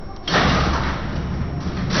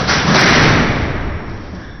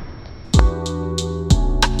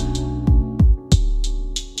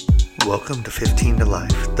Welcome to 15 to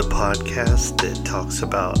Life, the podcast that talks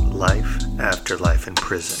about life after life in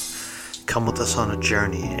prison. Come with us on a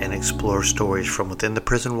journey and explore stories from within the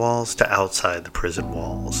prison walls to outside the prison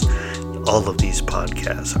walls. All of these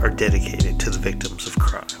podcasts are dedicated to the victims of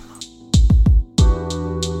crime.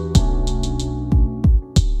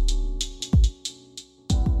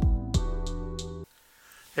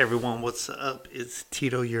 Hey everyone, what's up? It's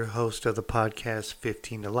Tito, your host of the podcast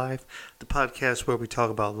 15 to Life, the podcast where we talk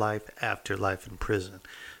about life after life in prison.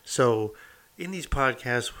 So, in these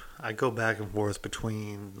podcasts, I go back and forth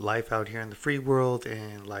between life out here in the free world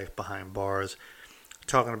and life behind bars,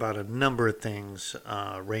 talking about a number of things,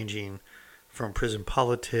 ranging from prison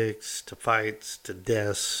politics to fights to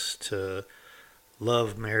deaths to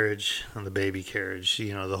love, marriage, and the baby carriage,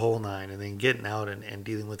 the whole nine, and then getting out and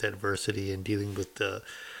dealing with adversity and dealing with the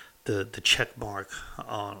check mark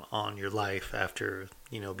on your life after,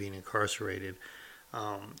 being incarcerated.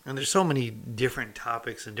 And there's so many different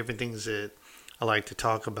topics and different things that I like to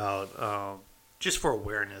talk about, just for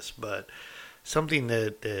awareness, but something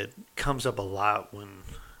that comes up a lot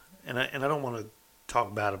and I don't want to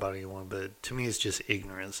talk bad about anyone, but to me it's just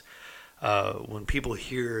ignorance. When people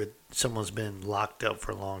hear someone's been locked up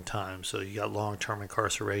for a long time, so you got long-term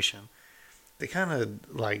incarceration, they kind of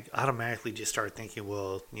automatically just start thinking,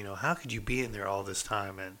 well, how could you be in there all this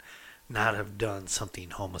time and not have done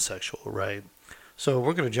something homosexual, right? So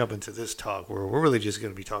we're going to jump into this talk where we're really just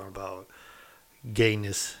going to be talking about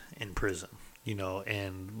gayness in prison,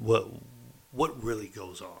 and what really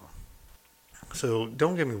goes on. So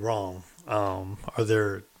don't get me wrong. Are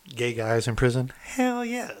there gay guys in prison? Hell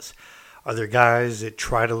yes. Are there guys that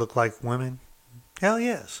try to look like women? Hell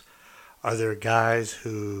yes. Are there guys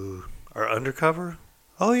who are undercover?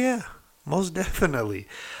 Oh yeah, most definitely.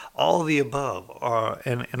 All of the above.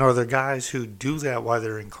 And are there guys who do that while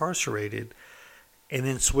they're incarcerated and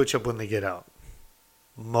then switch up when they get out?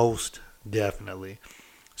 Most definitely.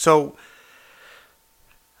 So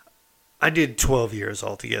I did 12 years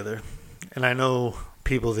altogether, and I know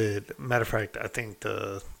people that, matter of fact, I think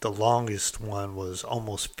the longest one was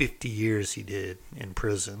almost 50 years he did in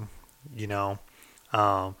prison,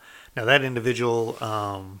 Now that individual,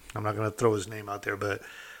 I'm not going to throw his name out there, but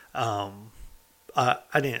I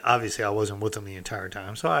wasn't with him the entire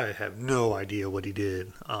time, so I have no idea what he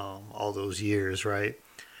did all those years, right?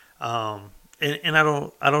 And I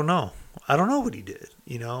don't know. I don't know what he did,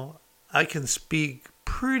 I can speak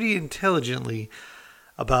pretty intelligently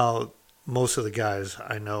about most of the guys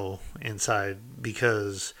I know inside,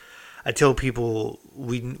 because I tell people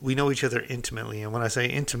we know each other intimately, and when I say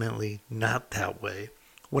intimately, not that way.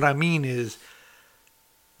 What I mean is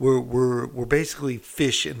we're basically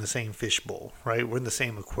fish in the same fishbowl, right? We're in the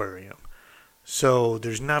same aquarium. So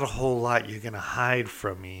there's not a whole lot you're going to hide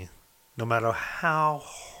from me, no matter how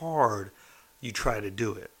hard you try to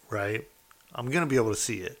do it, right? I'm going to be able to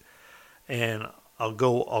see it. And I'll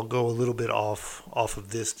go a little bit off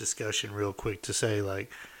of this discussion real quick to say,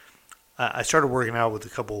 I started working out with a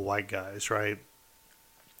couple of white guys, right?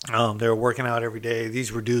 They were working out every day.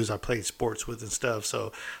 These were dudes I played sports with and stuff,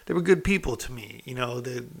 so they were good people to me.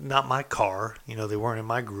 They're not my car. They weren't in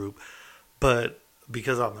my group, but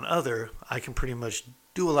because I'm an other, I can pretty much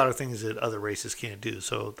do a lot of things that other races can't do.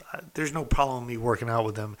 So there's no problem me working out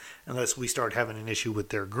with them unless we start having an issue with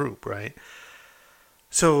their group, right?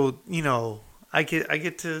 So I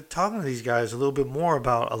get to talking to these guys a little bit more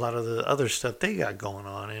about a lot of the other stuff they got going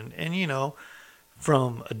on, and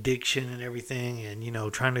from addiction and everything, and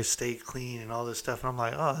trying to stay clean and all this stuff. And I'm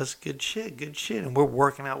like, oh, that's good shit. And we're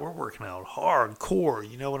working out hardcore.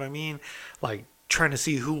 You know what I mean? Like trying to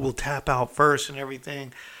see who will tap out first and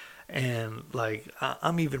everything. And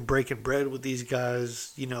I'm even breaking bread with these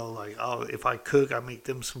guys. If I cook, I make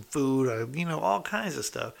them some food. All kinds of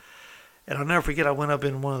stuff. And I'll never forget, I went up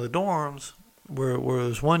in one of the dorms where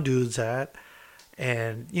this one dude's at,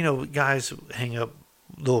 and guys hang up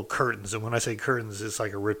little curtains, and when I say curtains, it's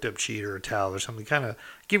like a ripped up sheet or a towel or something, kind of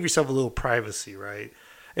give yourself a little privacy, right?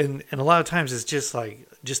 And a lot of times it's just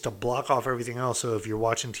to block off everything else. So if you're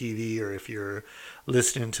watching TV or if you're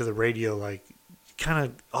listening to the radio, kind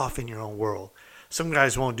of off in your own world. Some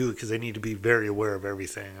guys won't do it because they need to be very aware of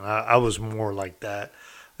everything, and I was more like that.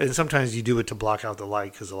 And sometimes you do it to block out the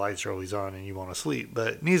light because the lights are always on and you want to sleep.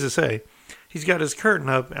 But needless to say, he's got his curtain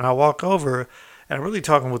up, and I walk over, and I'm really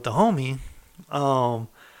talking with the homie. And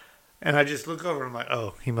I just look over and I'm like,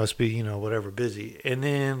 oh, he must be, whatever, busy. And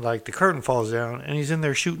then the curtain falls down and he's in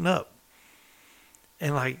there shooting up.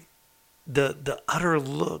 And the utter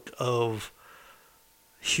look of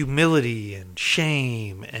humility and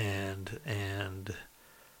shame and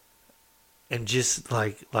just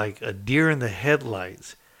like a deer in the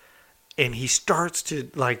headlights And he starts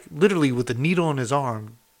to, like, literally with the needle in his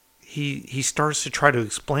arm, he starts to try to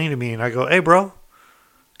explain to me, and I go, hey, bro,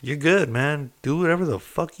 you're good, man. Do whatever the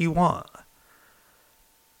fuck you want.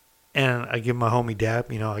 And I give my homie dap,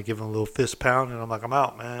 I give him a little fist pound, and I'm like, I'm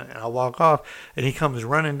out, man. And I walk off, and he comes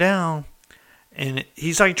running down, and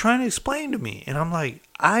he's like trying to explain to me. And I'm like,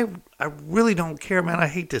 I really don't care, man. I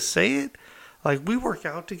hate to say it. Like, we work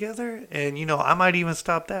out together, and, I might even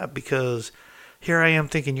stop that because here I am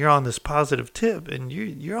thinking you're on this positive tip, and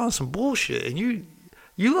you're on some bullshit, and you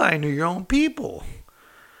lying to your own people,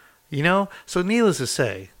 So needless to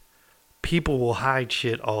say, people will hide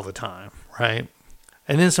shit all the time, right?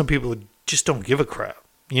 And then some people just don't give a crap.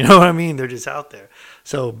 You know what I mean? They're just out there.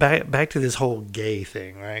 So back to this whole gay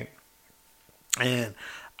thing, right? And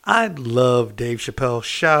I love Dave Chappelle.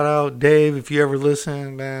 Shout out, Dave, if you ever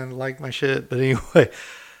listen, man, like my shit. But anyway,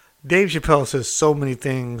 Dave Chappelle says so many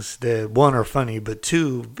things that, one, are funny, but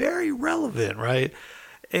two, very relevant, right?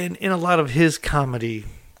 And in a lot of his comedy,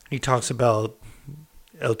 he talks about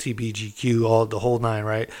LGBTQ, all the whole nine,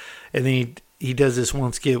 right? And then he does this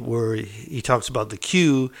one skit where he talks about the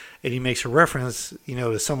Q, and he makes a reference,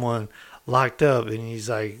 to someone locked up, and he's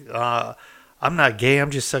like, I'm not gay,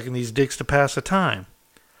 I'm just sucking these dicks to pass the time.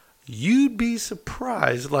 You'd be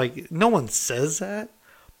surprised, like, no one says that,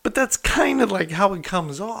 but that's kind of like how it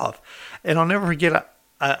comes off. And I'll never forget,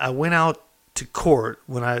 I went out to court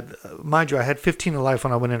when mind you, I had 15 to life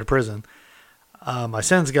when I went into prison. My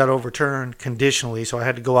sentence got overturned conditionally, so I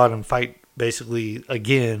had to go out and fight basically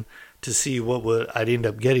again to see what I'd end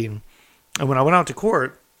up getting. And when I went out to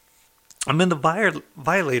court, I'm in the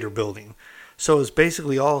violator building. So it's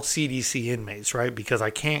basically all CDC inmates, right? Because I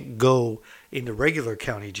can't go into regular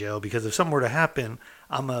county jail because if something were to happen,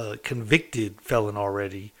 I'm a convicted felon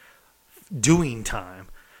already doing time.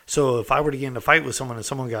 So if I were to get in a fight with someone and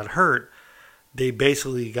someone got hurt, they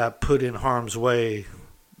basically got put in harm's way,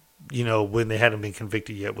 when they hadn't been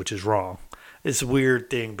convicted yet, which is wrong. It's a weird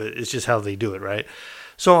thing, but it's just how they do it, right?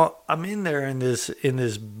 So I'm in there in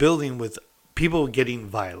this building with people getting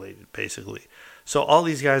violated, basically. So all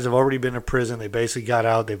these guys have already been in prison. They basically got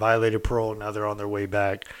out. They violated parole. Now they're on their way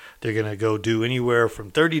back. They're going to go do anywhere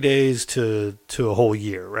from 30 days to a whole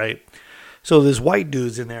year, right? So this white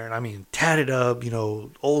dude's in there, and I mean, tatted up,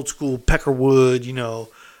 old school Peckerwood,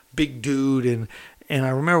 big dude. And I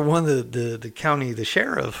remember one of the county, the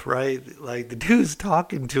sheriff, right? Like, the dude's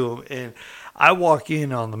talking to him, and I walk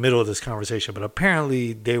in on the middle of this conversation, but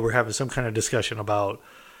apparently they were having some kind of discussion about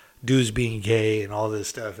dudes being gay and all this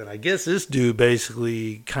stuff. And I guess this dude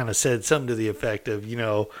basically kind of said something to the effect of,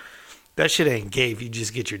 that shit ain't gay if you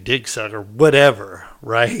just get your dick sucked or whatever,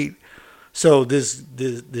 right? So this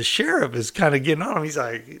sheriff is kind of getting on him. He's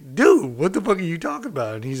like, dude, what the fuck are you talking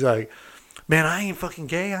about? And he's like, man, I ain't fucking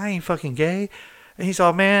gay. I ain't fucking gay. And he's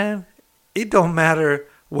all, man, it don't matter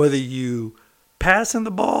whether you passing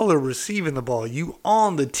the ball or receiving the ball. You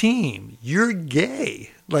on the team. You're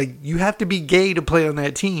gay. Like, you have to be gay to play on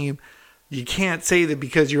that team. You can't say that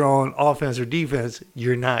because you're on offense or defense,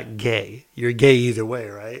 you're not gay. You're gay either way,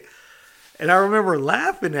 right? And I remember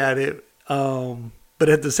laughing at it. But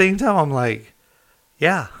at the same time, I'm like,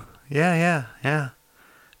 yeah.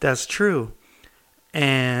 That's true.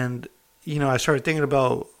 And, I started thinking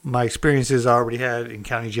about my experiences I already had in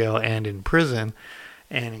county jail and in prison.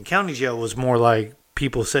 And in county jail was more like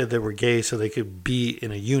people said they were gay so they could be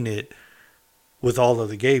in a unit with all of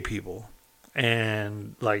the gay people.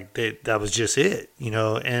 And like that was just it,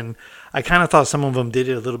 And I kind of thought some of them did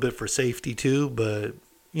it a little bit for safety too, but,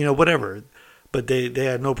 whatever. But they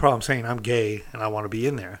had no problem saying I'm gay and I want to be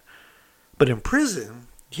in there. But in prison,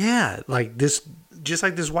 yeah, like this, just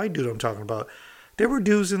like this white dude I'm talking about, there were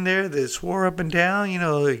dudes in there that swore up and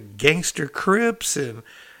down, gangster Crips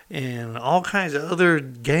and all kinds of other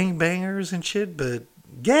gangbangers and shit, but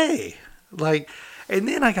gay. Like, and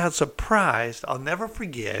then I got surprised. I'll never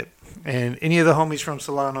forget. And any of the homies from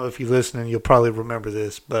Solano, if you're listening, you'll probably remember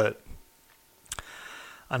this, but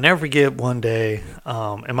I'll never forget one day,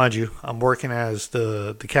 and mind you, I'm working as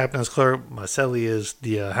the captain's clerk. My cellie is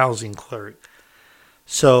the housing clerk.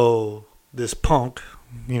 So this punk,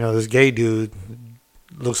 this gay dude,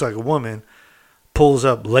 looks like a woman, pulls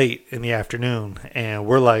up late in the afternoon, and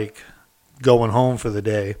we're like going home for the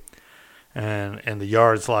day, and the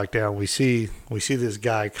yard's locked down. We see this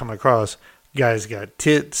guy coming across. Guy's got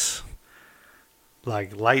tits,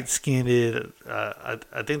 like light-skinned. I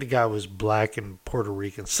think the guy was black and Puerto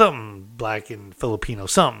Rican, something black and Filipino,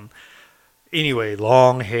 something. Anyway,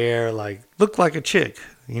 long hair, like looked like a chick.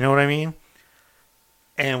 You know what I mean?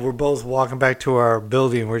 And we're both walking back to our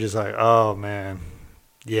building. We're just like, oh man,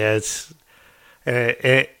 yeah,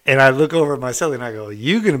 And I look over at my celly and I go,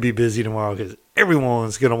 "You're gonna be busy tomorrow because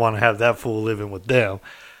everyone's gonna want to have that fool living with them."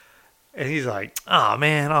 And he's like, "Oh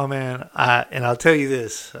man, oh man." And I'll tell you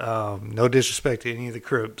this: no disrespect to any of the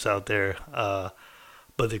Crips out there,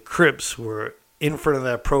 but the Crips were in front of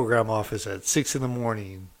that program office at 6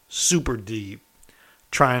 a.m, super deep,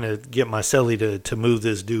 trying to get my celly to move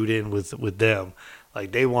this dude in with them.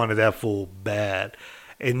 Like they wanted that fool bad.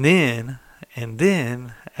 And then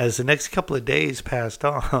as the next couple of days passed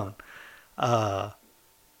on,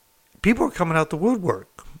 people were coming out the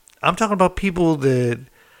woodwork. I'm talking about people that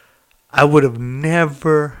I would have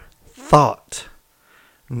never thought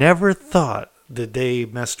that they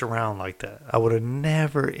messed around like that. I would have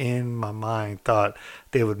never in my mind thought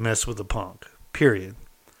they would mess with a punk, period.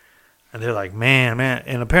 And they're like, man.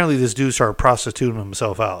 And apparently this dude started prostituting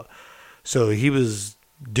himself out. So he was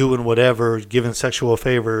doing whatever, giving sexual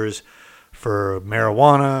favors for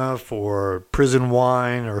marijuana, for prison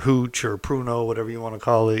wine or hooch or pruno, whatever you want to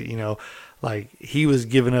call it, like he was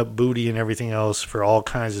giving up booty and everything else for all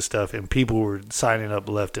kinds of stuff, and people were signing up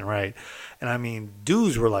left and right. And I mean,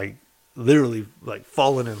 dudes were like literally like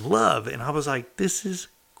falling in love, and I was like, this is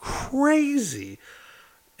crazy.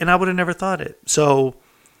 And I would have never thought it. So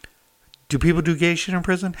do people do gay shit in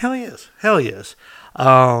prison? Hell yes.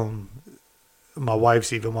 My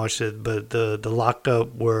wife's even watched it, but the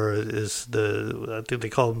lockup where is I think they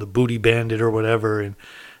call him the booty bandit or whatever, and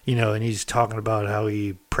and he's talking about how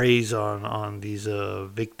he preys on these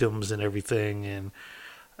victims and everything, and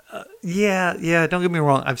yeah, don't get me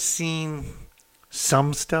wrong, I've seen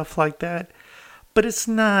some stuff like that, but it's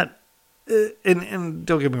not, and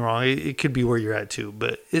don't get me wrong, it could be where you're at too,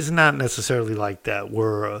 but it's not necessarily like that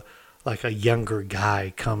where like a younger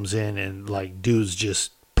guy comes in and like dudes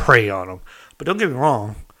just prey on him. But don't get me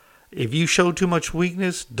wrong, if you show too much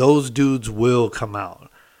weakness, those dudes will come out.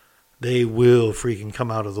 They will freaking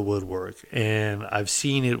come out of the woodwork. And I've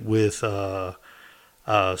seen it with some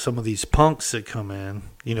of these punks that come in,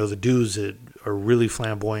 the dudes that are really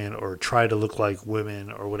flamboyant or try to look like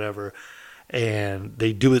women or whatever. And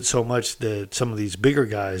they do it so much that some of these bigger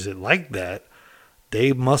guys that like that,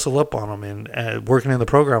 they muscle up on them. And working in the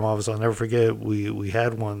program office, I'll never forget, we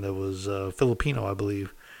had one that was Filipino, I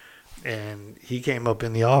believe. And he came up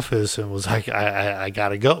in the office and was like, I got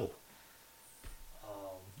to go.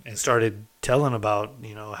 And started telling about,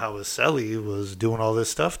 how his celly was doing all this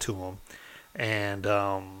stuff to him. And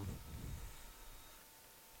I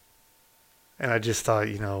just thought,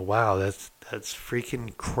 wow, that's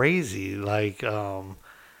freaking crazy. Like,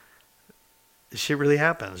 shit really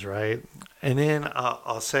happens, right? And then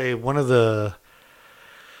I'll say and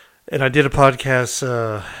I did a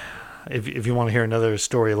podcast, if you want to hear another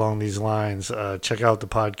story along these lines, check out the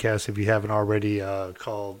podcast if you haven't already,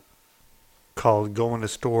 called Going to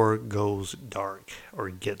Store Goes Dark or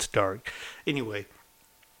Gets Dark. Anyway,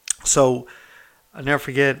 so I'll never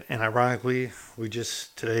forget, and ironically,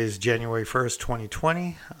 today is January 1st,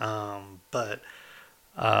 2020, but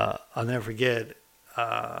I'll never forget,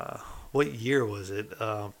 what year was it?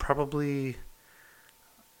 Probably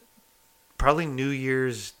New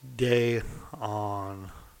Year's Day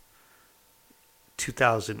on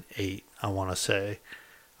 2008, I want to say.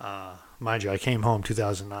 Mind you, I came home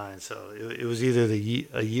 2009, so it was either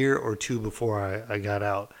a year or two before I got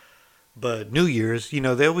out. But New Year's,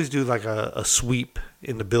 they always do like a sweep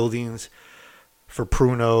in the buildings for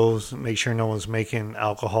prunos, make sure no one's making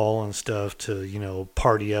alcohol and stuff to,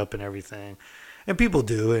 party up and everything. And people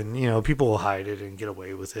do, and, people will hide it and get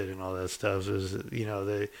away with it and all that stuff.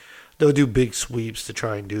 They'll do big sweeps to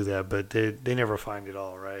try and do that, but they never find it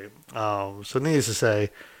all, right? So needless to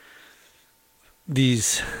say,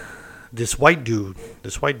 this white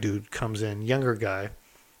dude comes in, younger guy.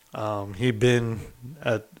 He'd been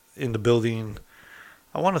in the building,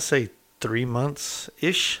 I want to say 3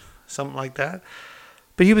 months-ish, something like that.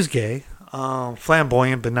 But he was gay,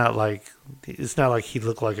 flamboyant, but it's not like he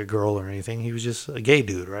looked like a girl or anything. He was just a gay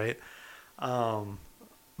dude, right?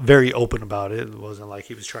 Very open about it. It wasn't like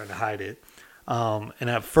he was trying to hide it. And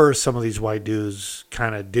at first, some of these white dudes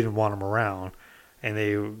kind of didn't want him around. And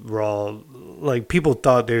they were all, like, people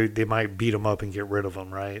thought they might beat him up and get rid of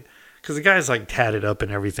him, right? Because the guy's, like, tatted up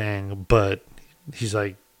and everything, but he's,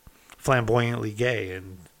 like, flamboyantly gay.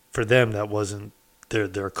 And for them, that wasn't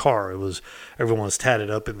their car. It was, everyone was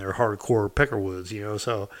tatted up in their hardcore Peckerwoods,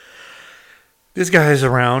 So this guy's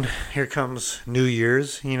around. Here comes New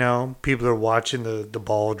Year's, People are watching the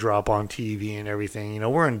ball drop on TV and everything.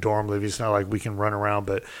 We're in dorm living. It's not like we can run around,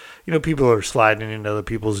 but, people are sliding into other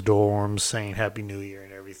people's dorms saying Happy New Year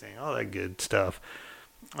and everything. All that good stuff.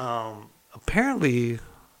 Apparently,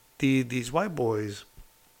 these white boys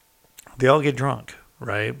They all get drunk,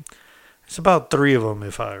 right? It's about three of them,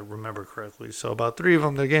 if I remember correctly. So about three of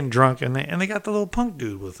them, they're getting drunk, and they got the little punk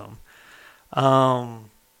dude with them.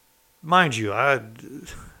 Mind you, I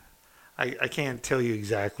can't tell you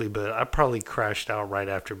exactly, but I probably crashed out right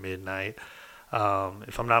after midnight.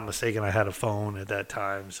 If I'm not mistaken, I had a phone at that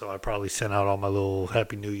time, so I probably sent out all my little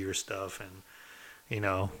Happy New Year stuff and,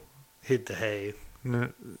 hit the hay.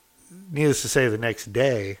 Needless to say, the next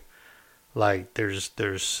day, like there's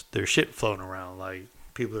shit floating around. Like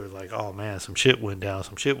people are like, oh man, some shit went down.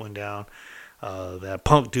 That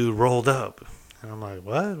punk dude rolled up, and I'm like,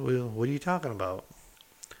 what? What are you talking about?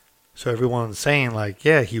 So everyone's saying like,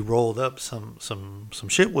 yeah, he rolled up, some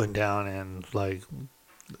shit went down, and like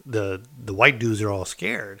the white dudes are all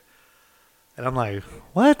scared, and I'm like,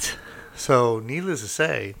 what? So needless to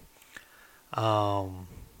say,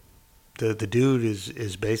 the dude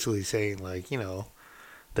is basically saying like,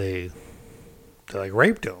 they like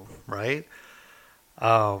raped him, right?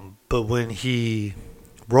 But when he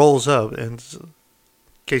rolls up, and in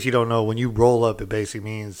case you don't know, when you roll up, it basically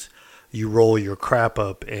means you roll your crap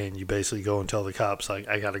up and you basically go and tell the cops, like,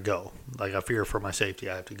 I gotta go. Like, I fear for my safety,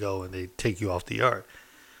 I have to go, and they take you off the yard.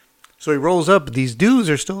 So he rolls up, but these dudes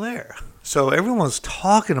are still there. So everyone's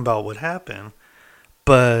talking about what happened,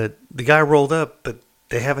 but the guy rolled up, but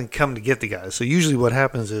they haven't come to get the guy. So usually what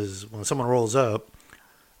happens is when someone rolls up,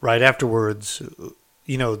 right afterwards,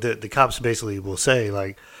 the cops basically will say,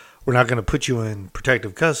 like, we're not going to put you in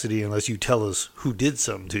protective custody unless you tell us who did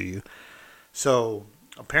something to you. So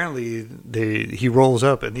apparently he rolls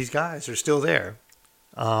up and these guys are still there.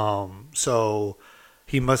 So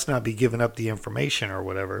he must not be giving up the information or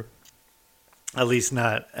whatever, at least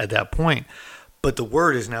not at that point. But the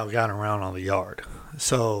word has now gotten around on the yard.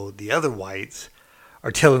 So the other whites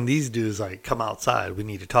are telling these dudes, like, come outside, we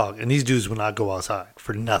need to talk. And these dudes will not go outside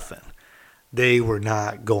for nothing. They were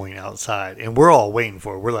not going outside. And we're all waiting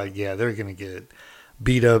for it. We're like, yeah, they're going to get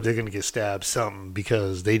beat up. They're going to get stabbed, something,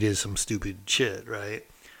 because they did some stupid shit, right?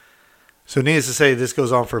 So needless to say, this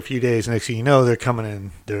goes on for a few days. Next thing you know, they're coming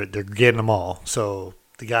in. They're getting them all. So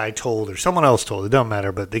the guy told, or someone else told, it doesn't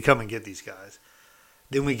matter, but they come and get these guys.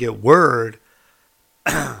 Then we get word.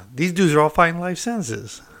 These dudes are all fighting life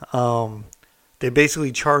sentences. They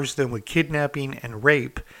basically charged them with kidnapping and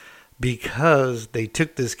rape because they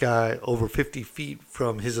took this guy over 50 feet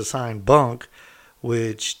from his assigned bunk,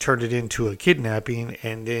 which turned it into a kidnapping,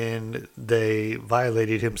 and then they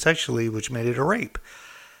violated him sexually, which made it a rape.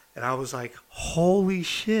 And I was like, holy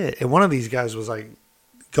shit. And one of these guys was like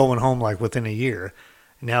going home like within a year.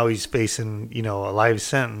 Now he's facing, a life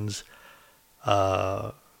sentence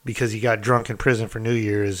because he got drunk in prison for New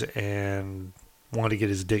Year's and wanted to get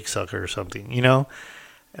his dick sucker or something, And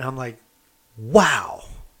I'm like, wow,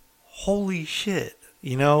 holy shit,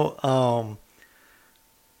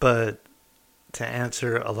 But to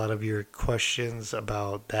answer a lot of your questions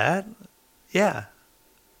about that, yeah,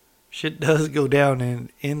 shit does go down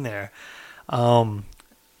in there. A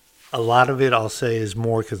lot of it, I'll say, is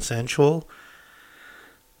more consensual.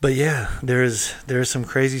 But yeah, there's some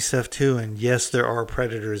crazy stuff too. And yes, there are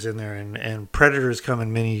predators in there. And predators come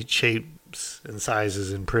in many shapes and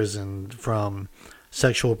sizes in prison, from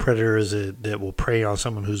sexual predators that will prey on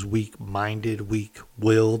someone who's weak-minded,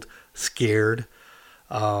 weak-willed, scared.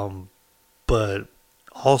 But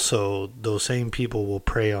also, those same people will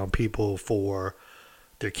prey on people for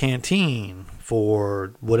their canteen,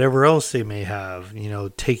 for whatever else they may have,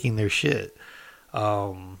 taking their shit.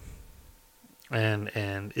 And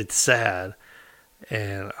it's sad.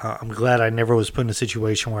 And I'm glad I never was put in a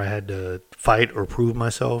situation where I had to fight or prove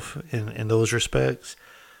myself in those respects.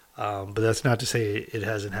 But that's not to say it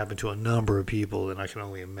hasn't happened to a number of people, and I can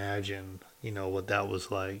only imagine, what that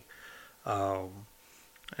was like. And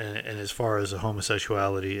as far as the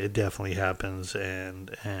homosexuality, it definitely happens.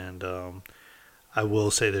 And I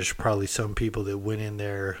will say there's probably some people that went in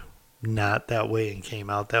there not that way and came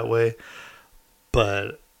out that way.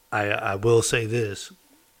 But I will say this.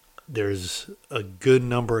 There's a good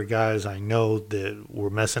number of guys I know that were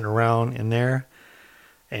messing around in there,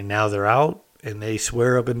 and now they're out, and they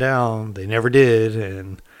swear up and down they never did,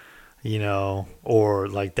 and or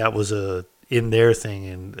like that was a in their thing,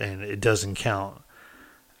 and it doesn't count.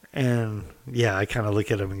 And yeah, I kind of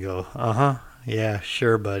look at them and go, yeah,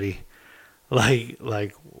 sure, buddy.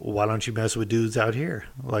 Like, why don't you mess with dudes out here?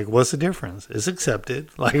 Like, what's the difference? It's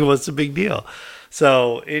accepted. Like, what's the big deal?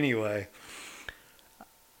 So anyway,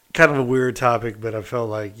 kind of a weird topic, but I felt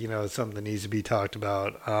like, it's something that needs to be talked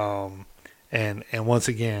about. And once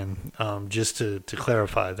again, just to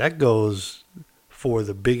clarify, that goes for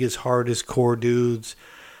the biggest, hardest core dudes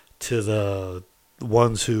to the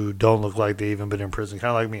ones who don't look like they even been in prison. Kind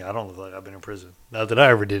of like me. I don't look like I've been in prison. Not that I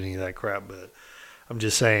ever did any of that crap, but I'm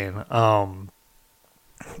just saying.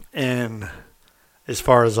 And as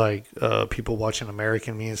far as like people watching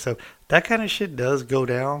American Me and stuff, that kind of shit does go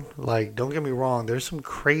down. Like, don't get me wrong, there's some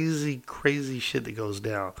crazy, crazy shit that goes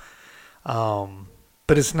down.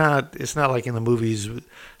 But it's not like in the movies.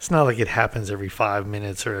 It's not like it happens every 5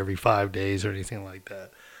 minutes or every 5 days or anything like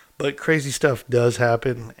that. But crazy stuff does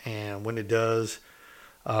happen, and when it does,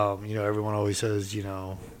 everyone always says,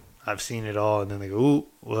 I've seen it all, and then they go, ooh,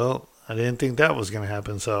 well, I didn't think that was gonna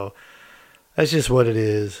happen. So that's just what it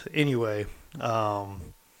is. Anyway, I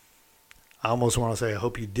almost want to say I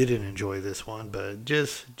hope you didn't enjoy this one, but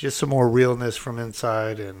just some more realness from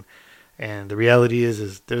inside, and the reality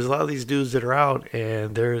is there's a lot of these dudes that are out,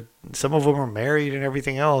 and some of them are married and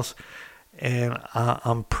everything else, and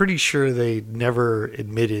I'm pretty sure they never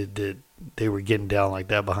admitted that they were getting down like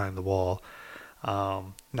that behind the wall.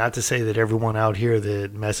 Not to say that everyone out here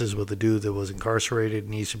that messes with a dude that was incarcerated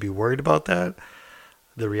needs to be worried about that.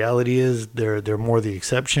 The reality is they're more the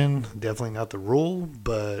exception, definitely not the rule,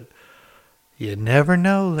 but you never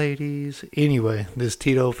know, ladies. Anyway, this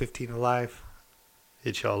Tito 15 of Life.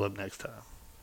 Hit y'all up next time.